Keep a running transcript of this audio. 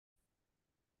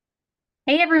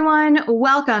Hey everyone,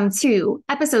 welcome to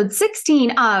episode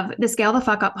 16 of the Scale the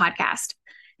Fuck Up podcast.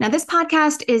 Now, this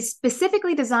podcast is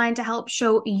specifically designed to help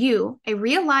show you a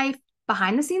real life,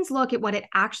 behind the scenes look at what it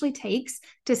actually takes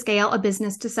to scale a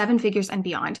business to seven figures and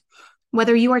beyond.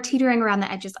 Whether you are teetering around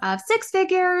the edges of six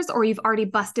figures, or you've already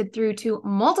busted through to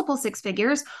multiple six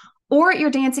figures, or you're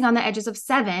dancing on the edges of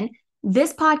seven,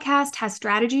 this podcast has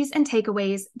strategies and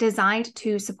takeaways designed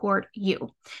to support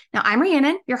you. Now, I'm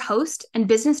Rhiannon, your host and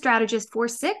business strategist for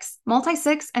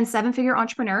multi-six, and seven-figure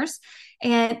entrepreneurs.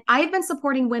 And I've been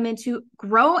supporting women to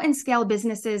grow and scale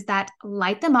businesses that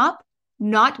light them up,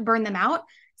 not burn them out,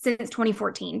 since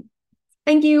 2014.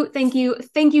 Thank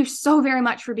you so very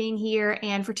much for being here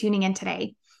and for tuning in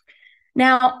today.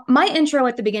 Now, my intro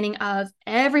at the beginning of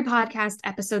every podcast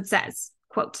episode says,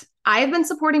 quote, I have been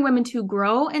supporting women to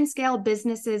grow and scale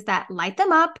businesses that light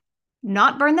them up,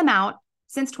 not burn them out,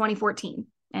 since 2014,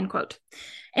 end quote.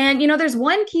 And, there's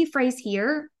one key phrase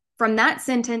here from that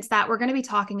sentence that we're going to be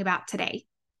talking about today.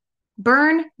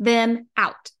 Burn them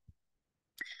out.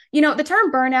 The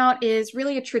term burnout is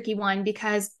really a tricky one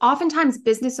because oftentimes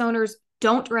business owners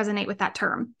don't resonate with that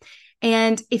term.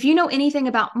 And if you know anything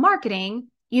about marketing,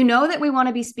 you know that we want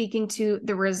to be speaking to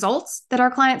the results that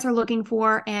our clients are looking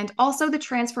for and also the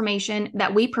transformation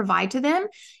that we provide to them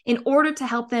in order to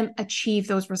help them achieve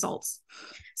those results.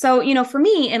 So, for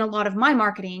me, in a lot of my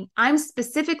marketing, I'm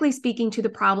specifically speaking to the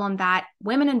problem that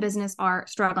women in business are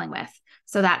struggling with.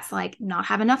 So that's like not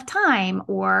have enough time,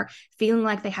 or feeling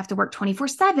like they have to work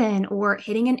 24/7, or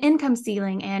hitting an income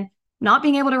ceiling and not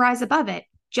being able to rise above it,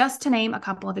 just to name a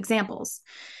couple of examples.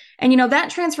 And, that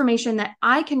transformation that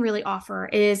I can really offer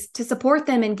is to support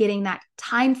them in getting that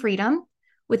time freedom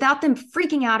without them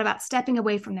freaking out about stepping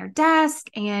away from their desk,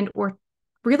 or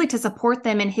really to support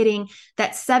them in hitting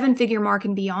that seven-figure mark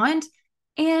and beyond,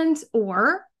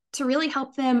 or to really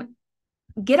help them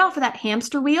get off of that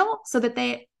hamster wheel so that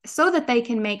they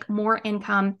can make more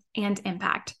income and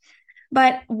impact.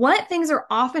 But what things are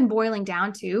often boiling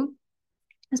down to,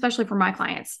 especially for my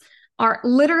clients, are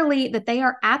literally that they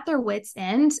are at their wits'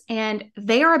 end and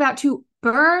they are about to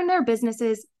burn their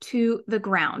businesses to the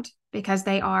ground because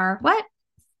they are what?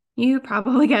 You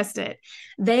probably guessed it.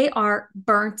 They are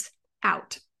burnt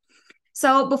out.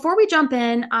 So before we jump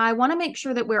in, I want to make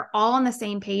sure that we're all on the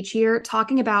same page here,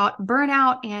 talking about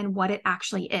burnout and what it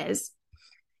actually is.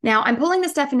 Now, I'm pulling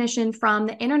this definition from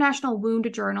the International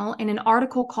Wound Journal in an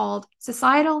article called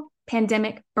Societal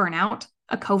Pandemic Burnout,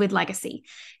 a COVID Legacy.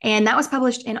 And that was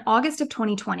published in August of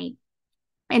 2020.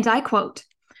 And I quote,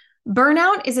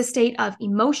 burnout is a state of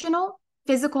emotional,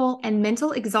 physical, and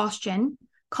mental exhaustion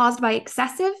caused by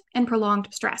excessive and prolonged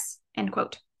stress, end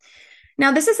quote.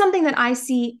 Now, this is something that I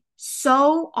see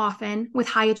so often with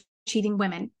high achieving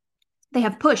women. They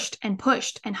have pushed and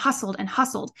hustled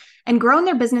and grown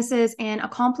their businesses and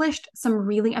accomplished some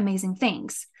really amazing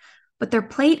things. But their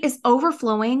plate is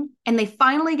overflowing and they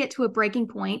finally get to a breaking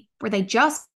point where they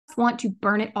just want to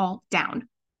burn it all down.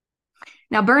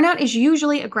 Now, burnout is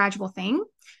usually a gradual thing.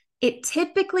 It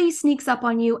typically sneaks up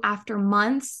on you after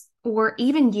months or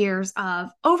even years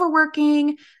of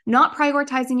overworking, not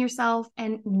prioritizing yourself,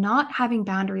 and not having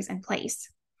boundaries in place.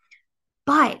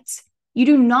 But you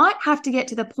do not have to get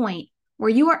to the point where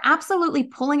you are absolutely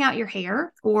pulling out your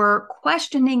hair or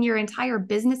questioning your entire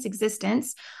business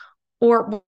existence,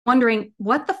 or wondering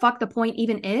what the fuck the point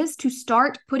even is to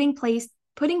start putting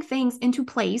things into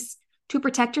place to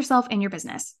protect yourself and your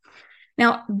business.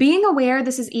 Now, being aware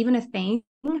this is even a thing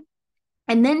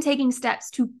and then taking steps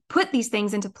to put these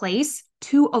things into place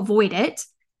to avoid it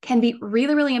can be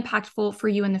really, really impactful for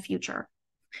you in the future.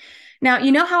 Now,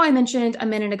 you know how I mentioned a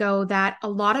minute ago that a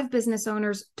lot of business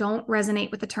owners don't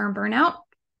resonate with the term burnout?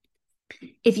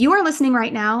 If you are listening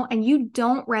right now and you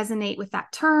don't resonate with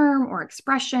that term or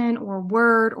expression or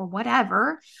word or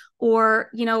whatever,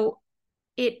 or,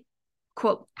 it,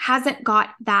 quote, hasn't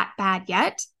got that bad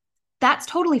yet, that's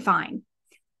totally fine.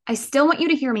 I still want you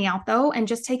to hear me out though, and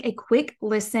just take a quick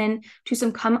listen to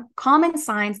some common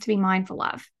signs to be mindful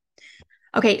of.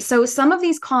 Okay, so some of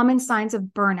these common signs of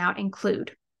burnout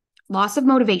include loss of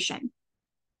motivation,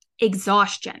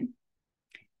 exhaustion,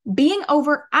 being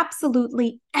over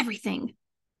absolutely everything,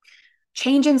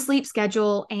 change in sleep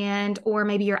schedule or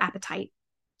maybe your appetite,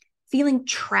 feeling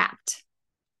trapped,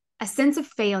 a sense of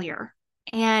failure,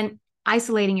 and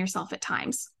isolating yourself at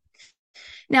times.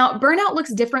 Now, burnout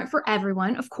looks different for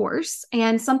everyone, of course,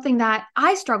 and something that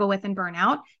I struggle with in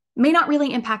burnout may not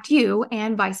really impact you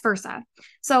and vice versa.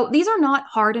 So these are not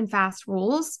hard and fast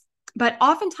rules, but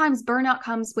oftentimes burnout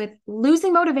comes with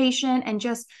losing motivation and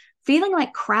just feeling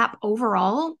like crap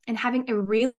overall and having a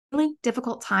really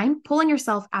difficult time pulling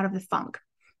yourself out of the funk.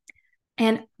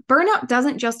 And burnout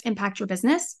doesn't just impact your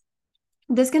business.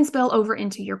 This can spill over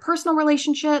into your personal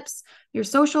relationships, your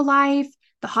social life,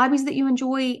 the hobbies that you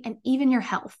enjoy, and even your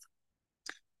health.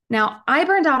 Now, I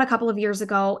burned out a couple of years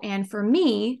ago, and for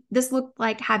me, this looked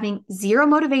like having zero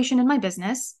motivation in my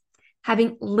business,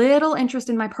 having little interest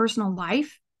in my personal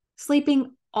life,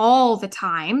 sleeping all the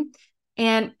time,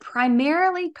 and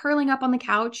primarily curling up on the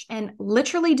couch and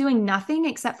literally doing nothing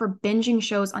except for binging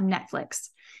shows on Netflix.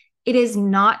 It is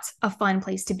not a fun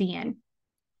place to be in.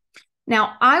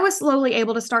 Now, I was slowly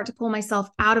able to start to pull myself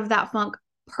out of that funk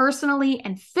personally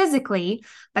and physically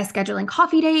by scheduling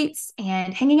coffee dates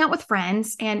and hanging out with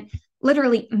friends and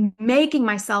literally making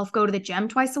myself go to the gym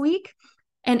twice a week.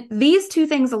 And these two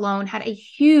things alone had a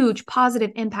huge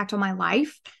positive impact on my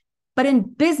life. But in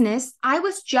business, I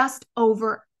was just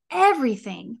over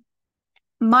everything.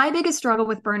 My biggest struggle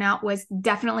with burnout was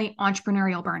definitely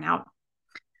entrepreneurial burnout.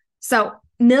 So,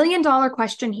 $1,000,000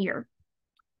 question here.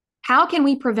 How can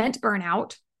we prevent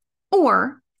burnout?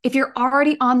 Or if you're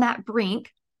already on that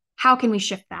brink, how can we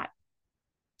shift that?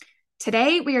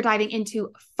 Today, we are diving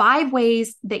into 5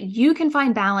 ways that you can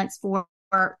find balance for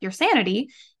your sanity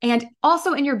and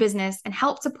also in your business and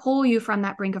help to pull you from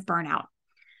that brink of burnout.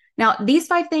 Now, these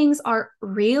 5 things are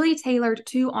really tailored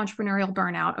to entrepreneurial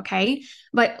burnout, okay?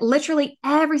 But literally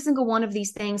every single one of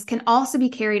these things can also be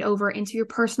carried over into your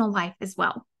personal life as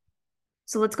well.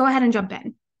 So let's go ahead and jump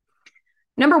in.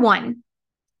 Number 1,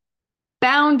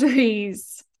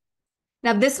 boundaries.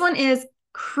 Now, this one is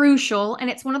crucial, and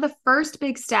it's one of the first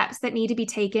big steps that need to be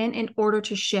taken in order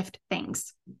to shift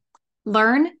things.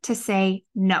 Learn to say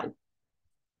no.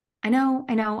 I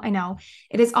know.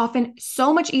 It is often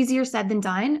so much easier said than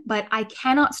done, but I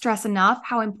cannot stress enough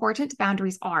how important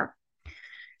boundaries are.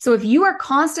 So if you are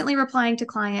constantly replying to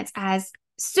clients as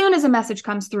soon as a message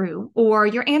comes through, or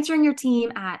you're answering your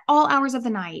team at all hours of the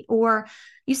night, or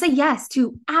you say yes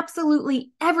to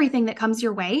absolutely everything that comes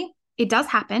your way, it does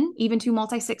happen, even to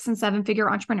multi-6 and 7-figure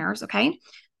entrepreneurs, okay?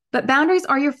 But boundaries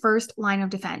are your first line of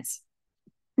defense.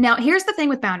 Now, here's the thing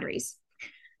with boundaries.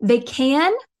 They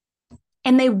can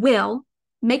and they will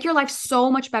make your life so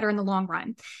much better in the long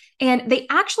run. And they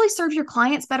actually serve your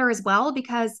clients better as well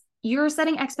because you're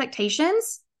setting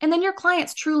expectations and then your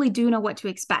clients truly do know what to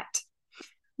expect.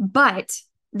 But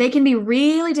they can be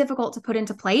really difficult to put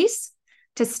into place,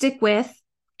 to stick with,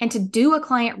 and to do a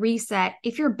client reset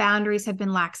if your boundaries have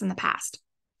been lax in the past.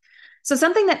 So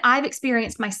something that I've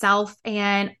experienced myself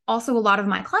and also a lot of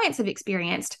my clients have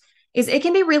experienced is it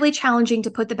can be really challenging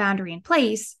to put the boundary in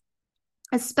place,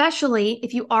 especially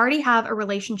if you already have a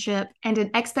relationship and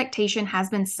an expectation has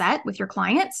been set with your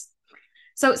clients.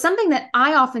 So something that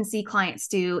I often see clients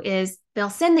do is they'll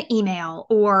send the email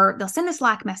or they'll send the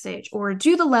Slack message or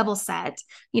do the level set,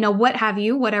 what have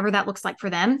you, whatever that looks like for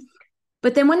them.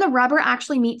 But then when the rubber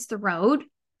actually meets the road,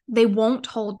 they won't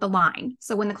hold the line.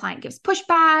 So when the client gives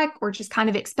pushback or just kind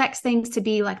of expects things to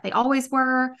be like they always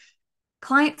were,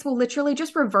 clients will literally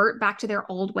just revert back to their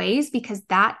old ways because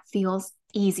that feels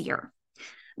easier.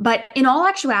 But in all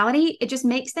actuality, it just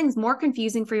makes things more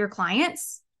confusing for your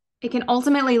clients. It can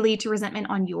ultimately lead to resentment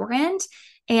on your end,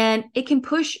 and it can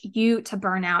push you to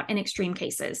burnout in extreme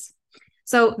cases.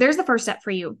 So there's the first step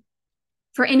for you.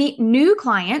 For any new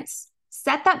clients,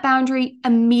 set that boundary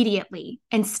immediately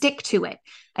and stick to it.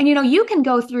 And you can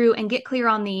go through and get clear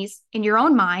on these in your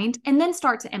own mind and then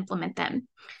start to implement them.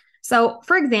 So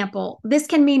for example, this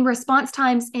can mean response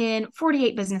times in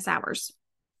 48 business hours.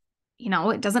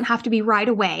 It doesn't have to be right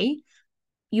away.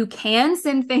 You can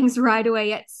send things right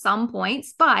away at some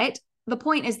points, but the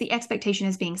point is the expectation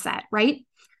is being set, right?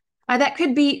 That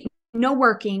could be no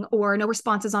working or no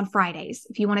responses on Fridays,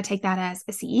 if you want to take that as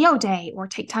a CEO day or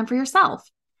take time for yourself.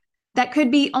 That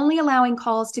could be only allowing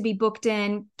calls to be booked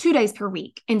in 2 days per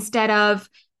week instead of,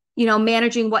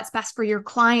 managing what's best for your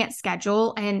client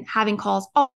schedule and having calls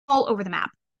all over the map.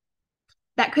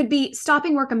 That could be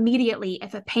stopping work immediately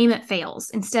if a payment fails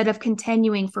instead of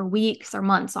continuing for weeks or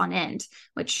months on end,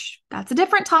 which that's a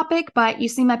different topic, but you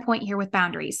see my point here with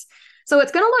boundaries. So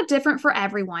it's going to look different for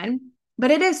everyone,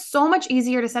 but it is so much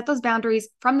easier to set those boundaries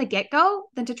from the get-go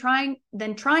than trying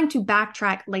to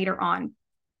backtrack later on.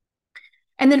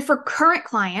 And then for current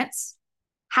clients,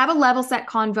 have a level set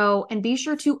convo and be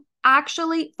sure to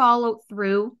actually follow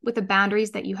through with the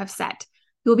boundaries that you have set.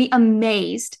 You'll be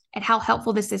amazed at how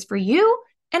helpful this is for you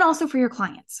and also for your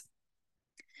clients.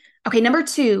 Okay, number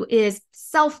 2 is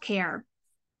self-care.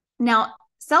 Now,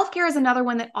 self-care is another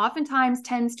one that oftentimes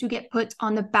tends to get put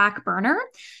on the back burner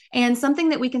and something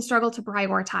that we can struggle to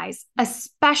prioritize,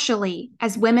 especially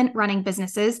as women running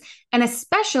businesses and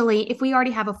especially if we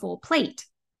already have a full plate.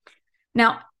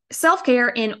 Now, Self-care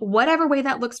in whatever way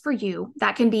that looks for you,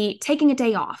 that can be taking a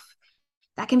day off,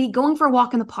 that can be going for a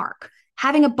walk in the park,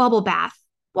 having a bubble bath,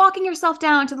 walking yourself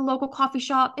down to the local coffee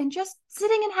shop and just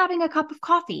sitting and having a cup of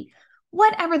coffee,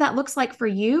 whatever that looks like for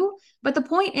you. But the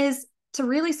point is to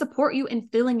really support you in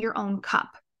filling your own cup.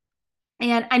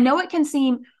 And I know it can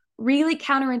seem really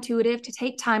counterintuitive to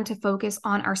take time to focus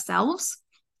on ourselves.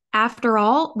 After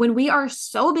all, when we are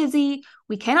so busy,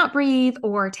 we cannot breathe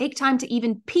or take time to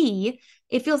even pee,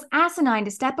 it feels asinine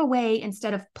to step away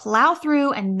instead of plow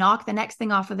through and knock the next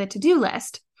thing off of the to-do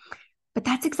list. But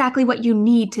that's exactly what you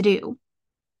need to do.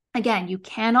 Again, you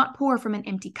cannot pour from an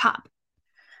empty cup.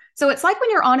 So it's like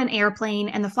when you're on an airplane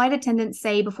and the flight attendants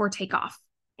say before takeoff,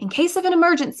 in case of an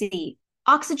emergency,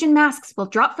 oxygen masks will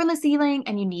drop from the ceiling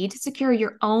and you need to secure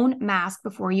your own mask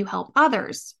before you help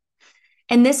others.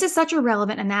 And this is such a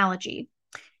relevant analogy.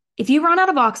 If you run out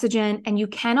of oxygen and you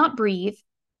cannot breathe,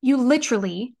 you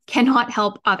literally cannot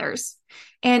help others.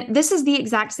 And this is the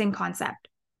exact same concept.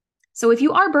 So if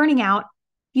you are burning out,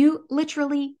 you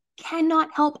literally cannot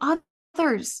help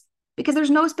others because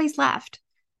there's no space left.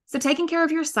 So taking care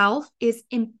of yourself is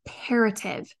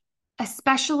imperative,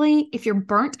 especially if you're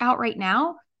burnt out right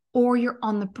now or you're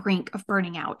on the brink of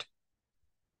burning out.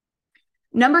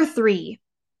 Number 3,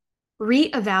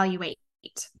 reevaluate.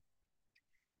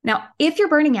 Now, if you're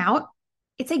burning out,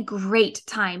 it's a great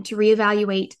time to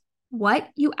reevaluate what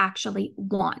you actually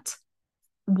want,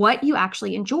 what you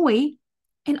actually enjoy,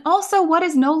 and also what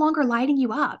is no longer lighting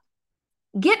you up.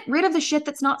 Get rid of the shit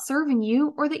that's not serving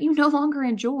you or that you no longer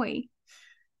enjoy.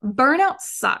 Burnout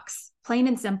sucks, plain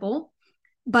and simple.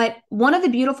 But one of the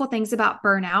beautiful things about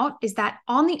burnout is that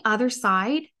on the other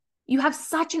side, you have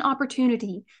such an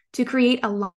opportunity to create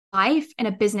a life and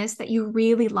a business that you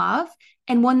really love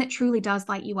and one that truly does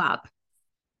light you up.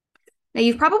 Now,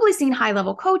 you've probably seen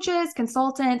high-level coaches,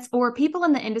 consultants, or people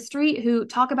in the industry who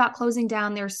talk about closing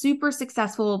down their super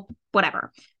successful,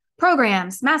 whatever,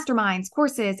 programs, masterminds,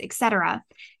 courses, etc.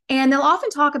 And they'll often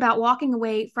talk about walking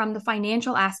away from the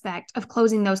financial aspect of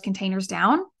closing those containers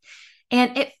down.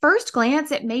 And at first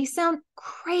glance, it may sound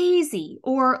crazy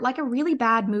or like a really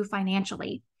bad move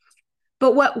financially.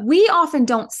 But what we often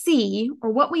don't see or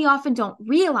what we often don't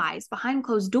realize behind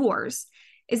closed doors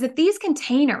is that these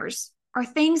containers are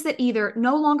things that either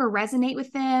no longer resonate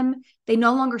with them, they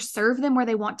no longer serve them where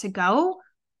they want to go,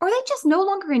 or they just no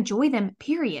longer enjoy them,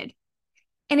 period.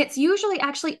 And it's usually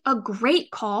actually a great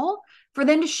call for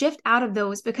them to shift out of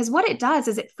those because what it does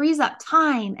is it frees up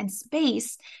time and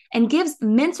space and gives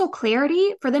mental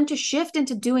clarity for them to shift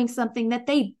into doing something that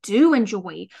they do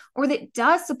enjoy or that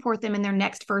does support them in their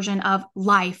next version of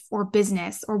life or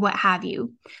business or what have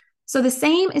you. So the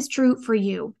same is true for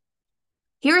you.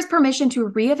 Here is permission to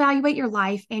reevaluate your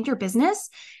life and your business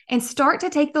and start to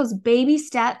take those baby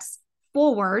steps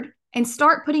forward and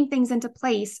start putting things into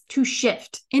place to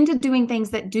shift into doing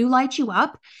things that do light you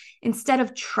up instead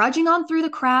of trudging on through the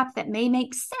crap that may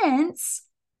make sense,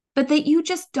 but that you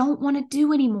just don't want to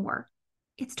do anymore.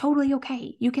 It's totally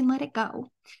okay. You can let it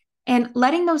go. And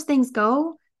letting those things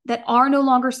go that are no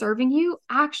longer serving you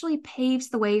actually paves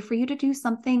the way for you to do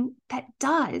something that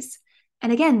does.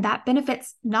 And again, that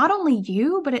benefits not only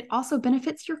you, but it also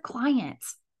benefits your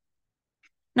clients.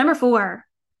 Number 4,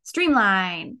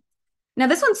 streamline. Now,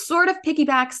 this one sort of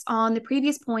piggybacks on the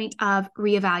previous point of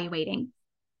reevaluating,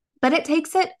 but it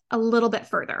takes it a little bit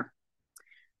further.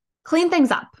 Clean things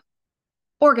up,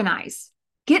 organize,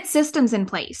 get systems in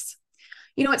place.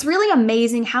 You know, it's really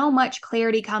amazing how much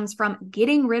clarity comes from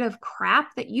getting rid of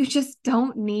crap that you just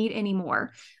don't need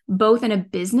anymore, both in a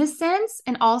business sense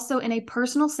and also in a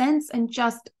personal sense, and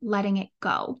just letting it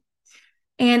go.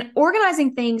 And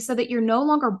organizing things so that you're no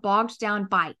longer bogged down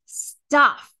by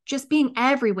stuff just being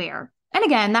everywhere. And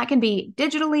again, that can be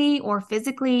digitally or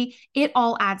physically. It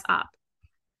all adds up.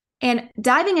 And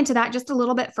diving into that just a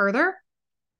little bit further,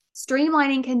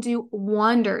 streamlining can do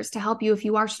wonders to help you if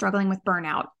you are struggling with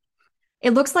burnout.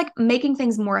 It looks like making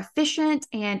things more efficient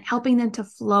and helping them to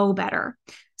flow better.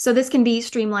 So this can be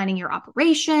streamlining your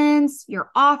operations,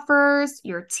 your offers,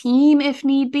 your team if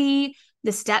need be,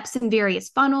 the steps in various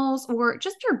funnels, or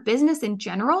just your business in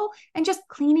general, and just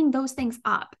cleaning those things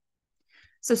up.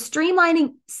 So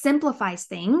streamlining simplifies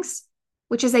things,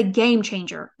 which is a game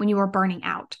changer when you are burning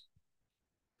out.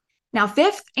 Now,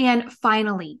 5th and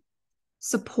finally,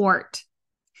 support.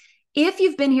 If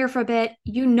you've been here for a bit,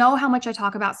 you know how much I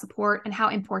talk about support and how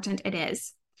important it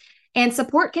is. And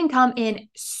support can come in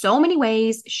so many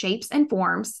ways, shapes, and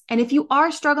forms. And if you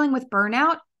are struggling with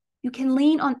burnout, you can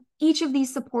lean on each of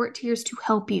these support tiers to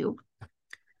help you.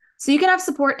 So you can have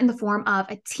support in the form of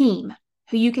a team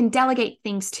who you can delegate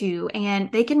things to,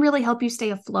 and they can really help you stay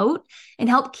afloat and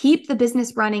help keep the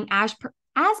business running as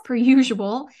per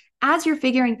usual as you're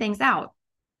figuring things out.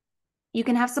 You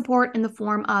can have support in the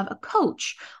form of a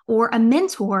coach or a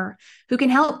mentor who can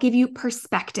help give you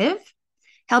perspective,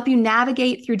 help you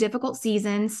navigate through difficult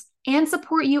seasons, and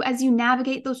support you as you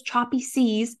navigate those choppy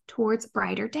seas towards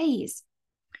brighter days.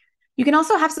 You can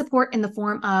also have support in the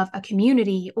form of a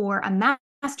community or a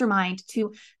mastermind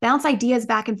to bounce ideas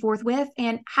back and forth with,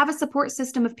 and have a support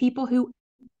system of people who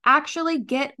actually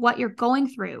get what you're going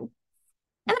through.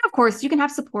 And then, of course, you can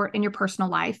have support in your personal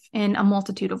life in a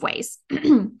multitude of ways.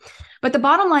 But the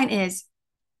bottom line is,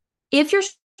 if you're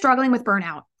struggling with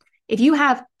burnout, if you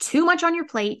have too much on your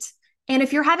plate, and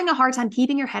if you're having a hard time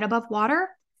keeping your head above water,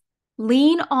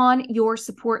 lean on your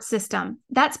support system.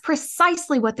 That's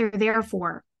precisely what they're there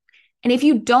for. And if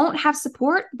you don't have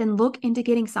support, then look into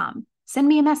getting some. Send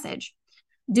me a message.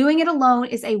 Doing it alone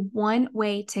is a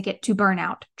one-way ticket to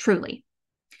burnout, truly.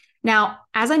 Now,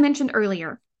 as I mentioned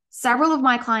earlier, several of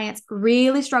my clients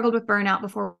really struggled with burnout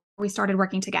before we started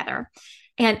working together.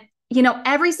 And,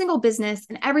 every single business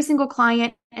and every single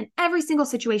client and every single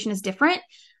situation is different.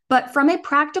 But from a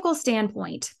practical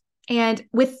standpoint, and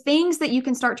with things that you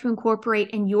can start to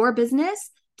incorporate in your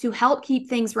business to help keep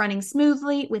things running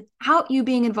smoothly without you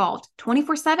being involved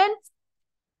 24/7,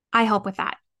 I help with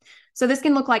that. So this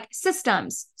can look like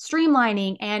systems,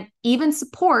 streamlining, and even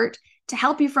support to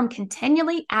help you from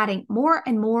continually adding more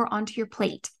and more onto your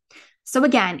plate. So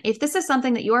again, if this is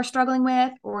something that you are struggling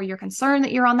with, or you're concerned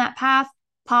that you're on that path,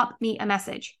 pop me a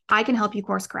message. I can help you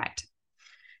course correct.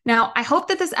 Now, I hope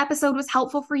that this episode was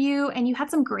helpful for you and you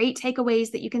had some great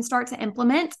takeaways that you can start to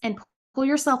implement and pull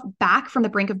yourself back from the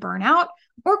brink of burnout,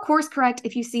 or course correct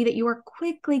if you see that you are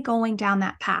quickly going down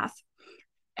that path.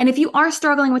 And if you are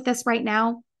struggling with this right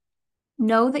now,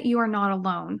 know that you are not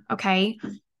alone, okay?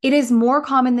 It is more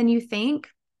common than you think,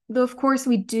 though of course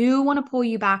we do want to pull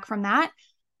you back from that,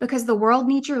 because the world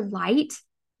needs your light,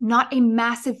 not a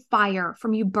massive fire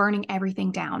from you burning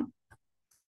everything down.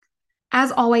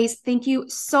 As always, thank you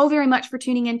so very much for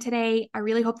tuning in today. I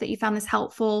really hope that you found this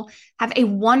helpful. Have a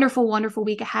wonderful, wonderful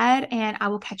week ahead, and I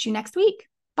will catch you next week.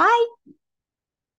 Bye.